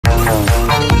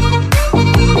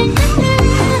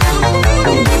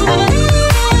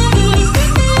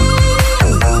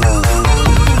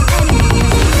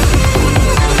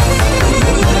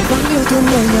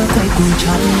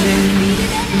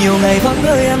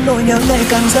nỗi nhớ ngày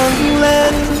càng dâng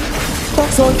lên. Bóc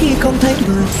rối khi không thấy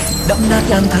người, đẫm nát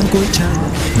lang thang cuối trời.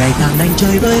 Ngày tháng đành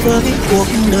chơi vơi với cuộc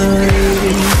đời.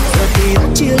 Giờ thì đã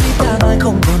chia ly ta mai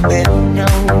không còn bên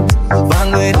nhau, và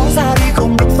người đó ra đi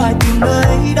không biết phải tìm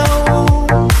nơi đâu.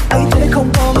 Ấy thế không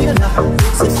có nghĩa là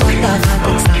sự khoan ta phải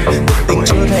cách xa. Cuộc tình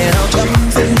chưa thể nào chấm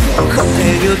dứt, không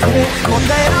thể như thế. Một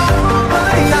ngày đó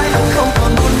với anh không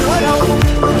còn buồn nữa đâu.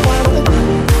 Qua bữa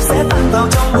sẽ tan vào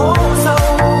trong hố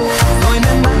sâu, rồi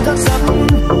nên bạn thức giấc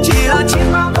chỉ là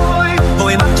chiếc bao thôi.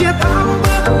 Vội vàng chiếc áo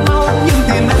bước mau, nhưng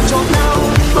tìm em chỗ nào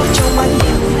bước trong anh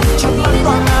chỉ vẫn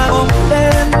toàn là bóng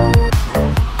đêm.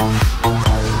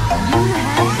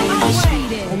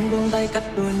 Anh buông tay cắt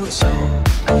đôi nỗi sầu,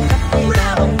 anh cắt tay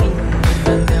ta bóng mình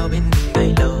đang theo bên mình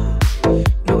bấy lâu.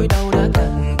 Nỗi đau đã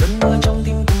cạn, cơn mưa trong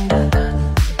tim cũng đã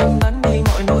tàn. Anh bán đi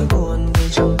mọi nỗi buồn vì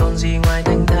chẳng còn gì ngoài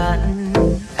thanh thản.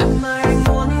 Em ơi anh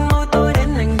muốn mỗi tối đến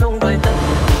hành động vài tận.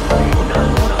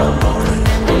 Một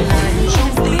em để lại trong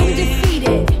tim.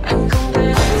 Anh không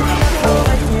thể đâu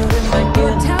anh nhiều đêm bài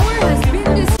kia.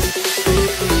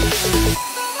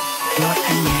 Nói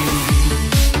anh nghe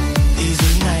thì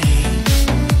dưới này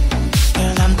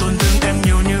em làm tổn thương em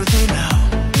nhiều như thế nào.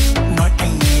 Nói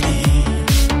anh nghe đi,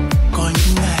 có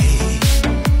những ngày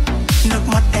nước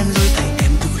mắt em rơi thành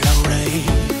em từ lâu đây.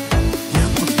 Nếu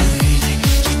cuộc đời này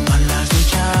chỉ toàn là dối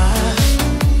trá,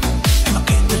 em mặc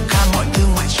kệ tất cả mọi thứ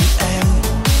ngoại trừ em.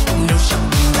 Nếu chẳng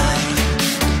mình lại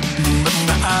mình vấp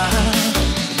ngã,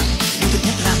 điều tốt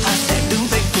nhất là ta sẽ đứng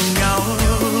dậy cùng nhau.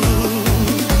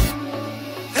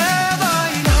 Thế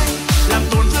giới này làm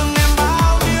tổn thương em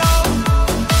bao nhiêu,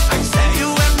 anh sẽ yêu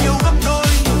em nhiều gấp đôi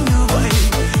như vậy.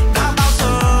 Đã bao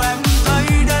giờ em thấy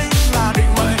đây là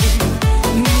định mệnh,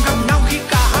 nhưng gặp nhau khi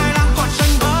cả hai đang còn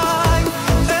tranh với.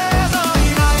 Thế giới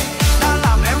này đã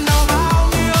làm em đau bao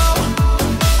nhiêu,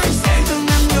 anh sẽ thương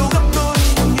em nhiều gấp đôi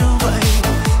như vậy.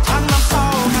 Tháng năm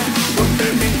sau này cuộc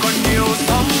đời mình còn nhiều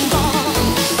sóng gió,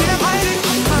 thì em hãy đi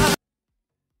cùng ta.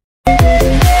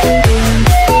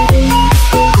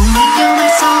 cùng nhau mai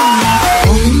sau này, 我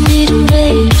们一同对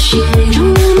着心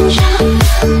中的梦想，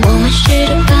我们是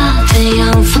等把太阳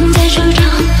放在手掌，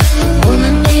我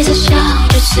们彼此笑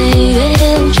着岁月的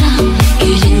无常，雨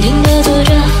点点的做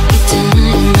着一段段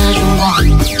那种光，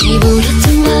记不得曾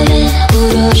跨越过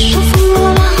多少风波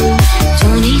浪，做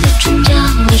你的船桨，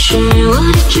你是我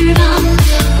的翅膀，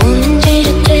我们记着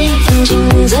对方青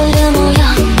涩的模样，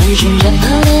满是热闹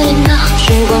的脸庞，时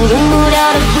光冲不掉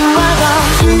的红花岗，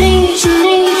是你是你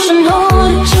身后的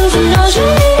就算都是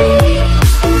你，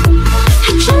还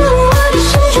牵动我的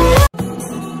心中。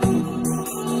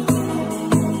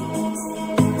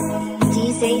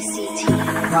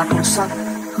Hoa không sắc,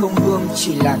 không hương,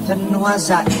 chỉ là thân hoa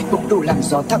dại, cũng đủ làm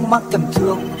gió thắc mắc tầm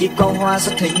thương. Đi qua hoa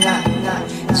rất thấy ngại,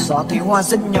 gió thấy hoa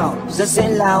rất nhỏ, rất dễ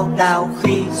lao đao.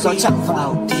 Khi gió chạm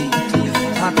vào thì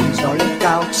hoa cùng gió lên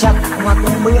cao chắc. Hoa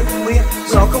cũng biết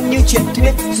gió không như truyền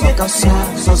thuyết, gió cao xa,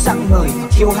 gió dạng ngời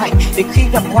kiêu hãnh. Đến khi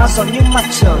gặp hoa gió như mặt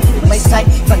trời mây xanh,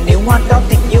 và nếu hoa đó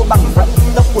tình yêu bằng vận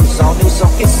tốc của gió, nếu gió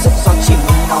kiệt sức gió chỉ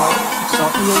muốn nói gió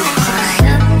yêu.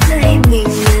 Sắp thấy mình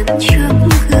em trước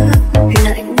gương,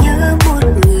 lại nhớ một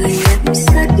người em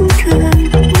rất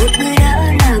thương, một người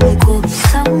đã làm cuộc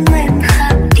sống em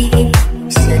khác đi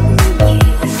rất nhiều.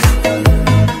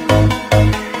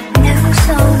 Nếu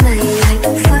sau này anh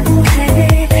vẫn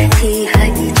thế thì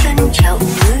hãy trân trọng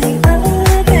người ở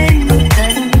bên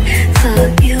cạnh và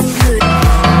yêu người.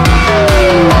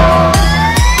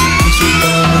 Chỉ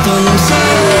còn thôi sao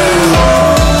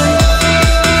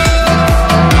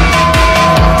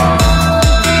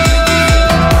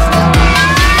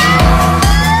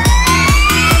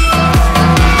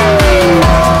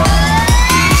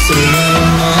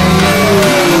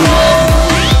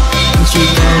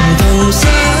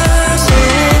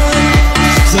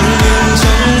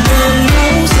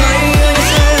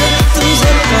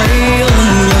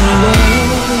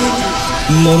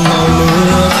một màu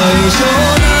mưa thay cho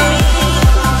nắng,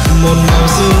 một màu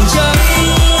sương trắng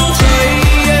thay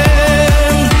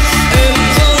em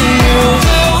không nhiều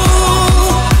đâu,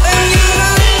 em như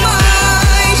nắng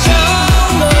mai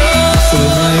trong mơ.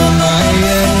 Rồi ngày mai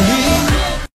em đi,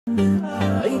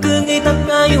 anh cứ nghĩ tất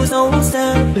cả yêu dấu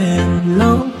sẽ bền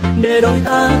lâu, để đôi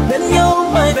ta bên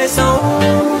nhau mãi về sau.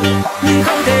 Nhưng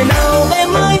không thể nào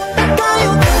em ơi, tất cả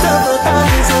yêu thương giờ vừa tan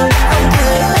rồi, không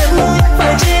thể em ơi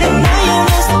phải chỉ định nói yêu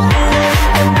nhau sau này.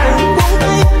 Em đừng buông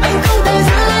tay, anh không thể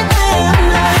giữ lấy tay em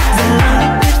lại, giờ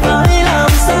là biết phải làm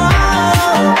sao.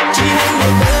 Chỉ nên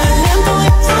một lần em thôi,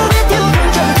 sao biết yêu thương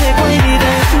chẳng thể quay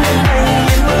về. Nơi này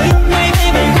em ơi, mây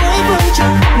bay bay gối vương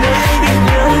trăng, nơi bình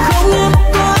yên không em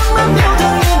có ấm áp yêu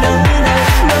thương như đời này,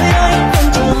 nơi anh không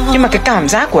chờ. Nhưng mà cái cảm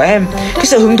giác của em, cái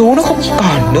sự hứng thú nó không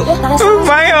còn nữa.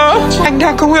 Vậy à? Anh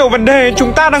đang không hiểu vấn đề,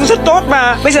 chúng ta đang rất tốt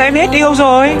mà. Bây giờ em hết yêu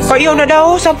rồi, có yêu nữa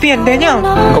đâu, sao phiền thế nhở?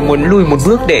 Có muốn lùi một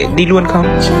bước để đi luôn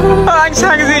không? Anh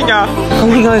sai cái gì nhở?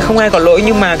 Không anh ơi, không ai có lỗi,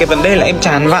 nhưng mà cái vấn đề là em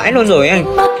chán vãi luôn rồi anh.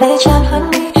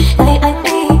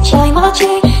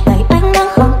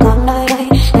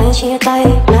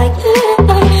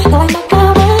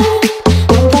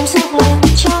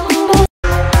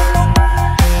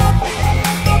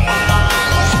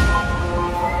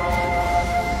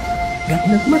 Gạt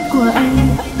nước mắt của anh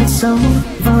thật sâu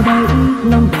vào đây,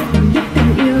 lòng để em biết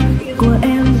tình yêu của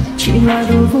em chỉ là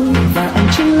đùa vui và anh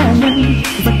chính là nhân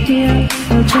vật kia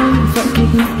ở trong vở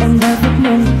kịch em đã viết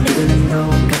nên từ lần đầu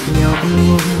gặp nhau.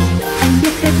 Anh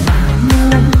biết hết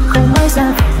nhưng không nói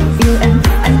ra yêu em,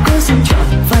 anh cố xin chọn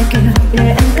vai kia để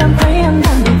em cảm thấy em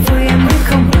đang được vui. Em biết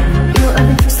không yêu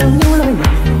anh sau những lời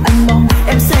này, anh mong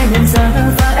em sẽ nhận ra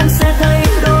và em sẽ thay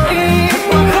đổi.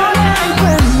 Khó để anh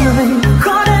quên người,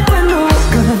 khó để quên nụ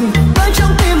cười, bởi trong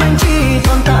tim anh chỉ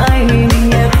tồn tại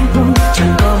mình em thôi,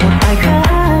 chẳng có một ai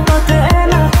khác có thể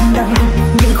lấp đầy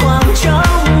những khoảng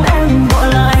trống em bỏ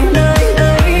lại nơi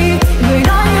đây. Người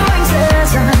nói yêu anh dễ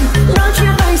dàng, nói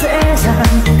chuyện anh dễ dàng.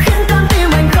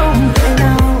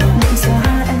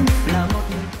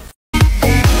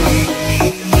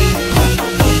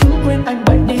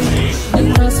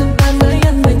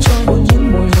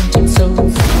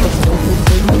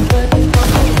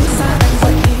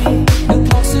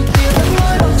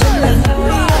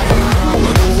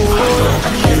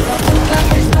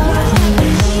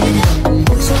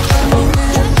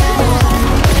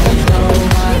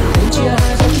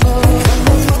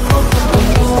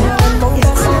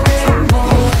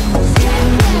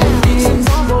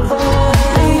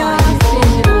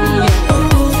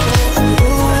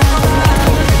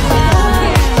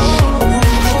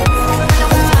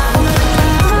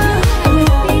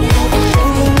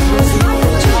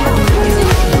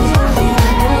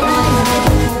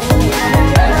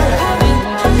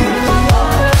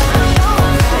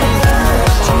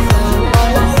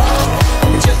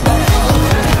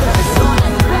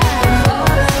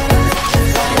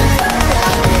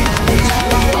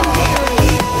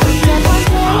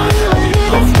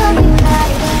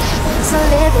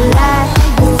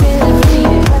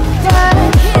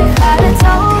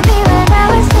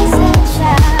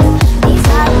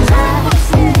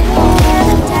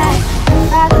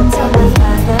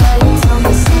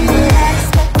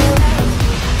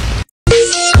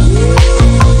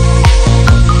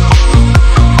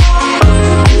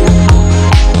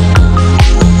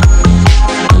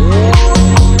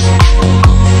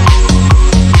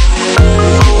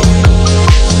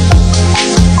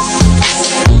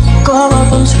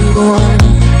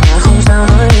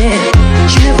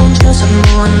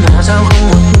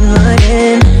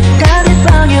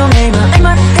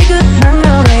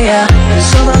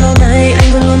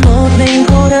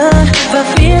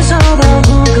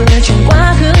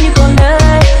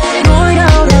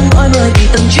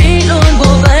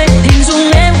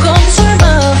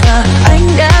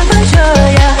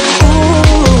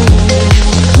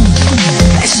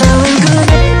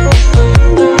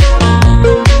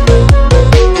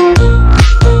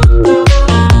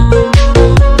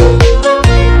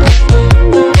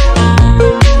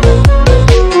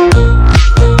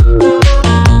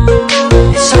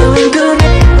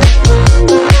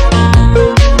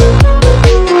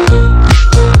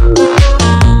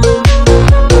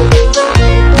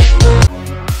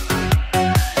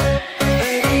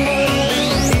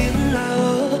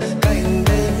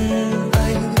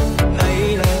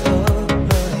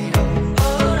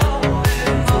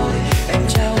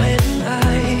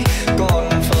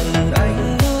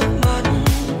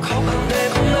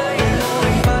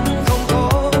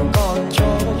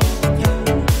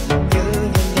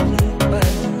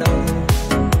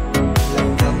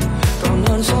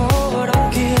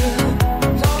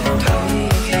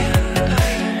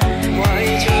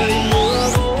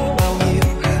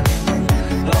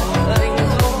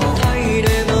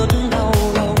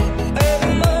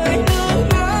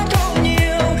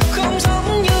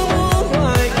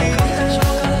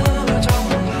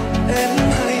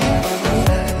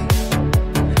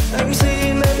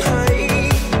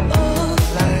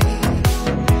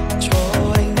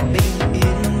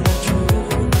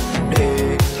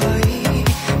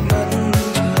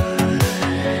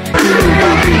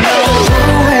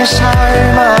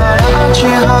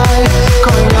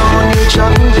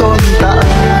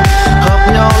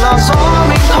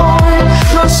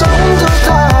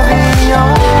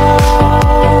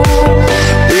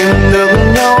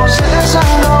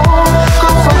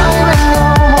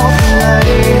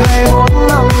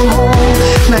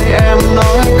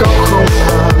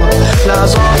 là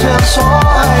do duyên số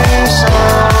hay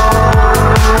sao?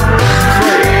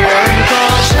 Vậy em có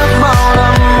chắc bao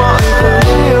năm mọi thứ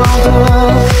yêu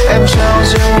thương em trao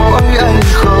riêng mỗi anh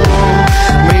không?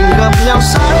 Mình gặp nhau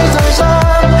sai thời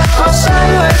gian, có sai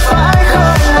người phải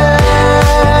không em?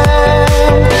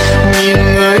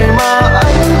 Nhìn người mà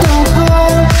anh từng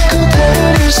thương cứ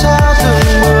thế đi xa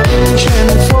từng bước trên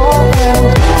phố em.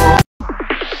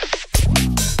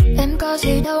 Em có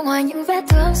gì đâu ngoài những vết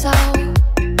thương sâu,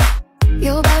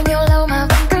 yêu bao nhiêu lâu mà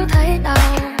vẫn cứ thấy đau,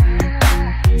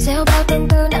 gieo bao tương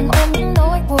tư nặng ôm những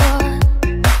nỗi buồn.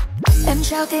 Em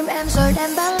trao tim em rồi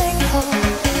đem bán linh hồn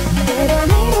để đổi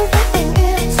lấy đôi phút tình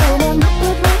yên, rồi đôi mắt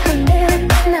ướt mấy hàng đêm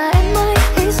là em mới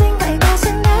hy sinh vậy cô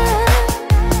xứng đáng.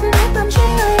 Để tâm trí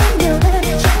người em điều lên,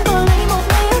 chẳng còn lấy một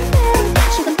ngày ước thêm,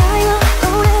 chỉ cần tay áo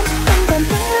câu em, không cần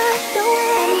tiếng ai đâu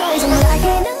em. Ơi dừng lại khi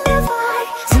nắng đeo vai,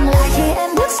 dừng lại khi em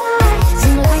bước sai,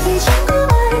 dừng lại khi chẳng có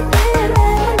ai biết em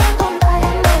vẫn đang tồn tại.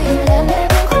 Em ơi đừng làm em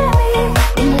buồn khóe mi,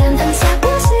 đừng làm thân xác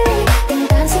bước gì, tình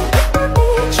cảm xin ít bước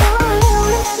đi cho lưu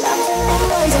luyến làm dừng. Em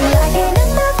ơi dừng lại khi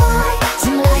nắng đeo vai,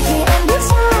 dừng lại khi em bước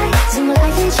sai, dừng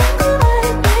lại khi chẳng có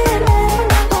ai biết em vẫn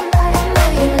đang tồn tại. Em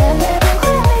ơi đừng làm em buồn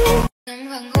khóe mi. Nắng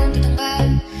hoàng hôn từ tầng 3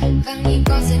 vang nhịp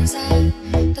con xem xa,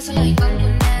 ta sẽ là hình bóng của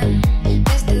nàng.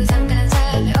 Test từ răng cả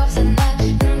ra về off dần ta,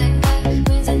 ngưng đánh ta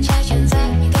nguyên dần trai chuyển ra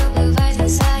những thơ bờ vai dần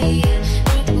xa.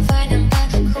 Đôi tay của vai nàng ta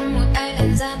không một ai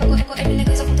lần ra, và của em nên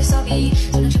cứ do không thể so bì.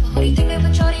 Rồi nàng chụp vào đi, thích em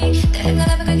vẫn cho đi, tại em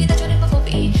là với cái guitar cho đến vô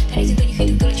vị. Thay đi riêng từ những khi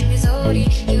từng từ lại chuyện biết rồi đi.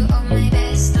 You are my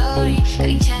best story, các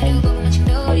anh trai đều bao mà chẳng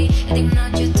đâu đi. Em tìm nó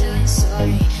chưa turn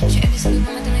sorry, cho em đi sự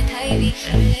mà từng ngày thay vì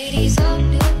ladies all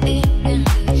nước đêm ngang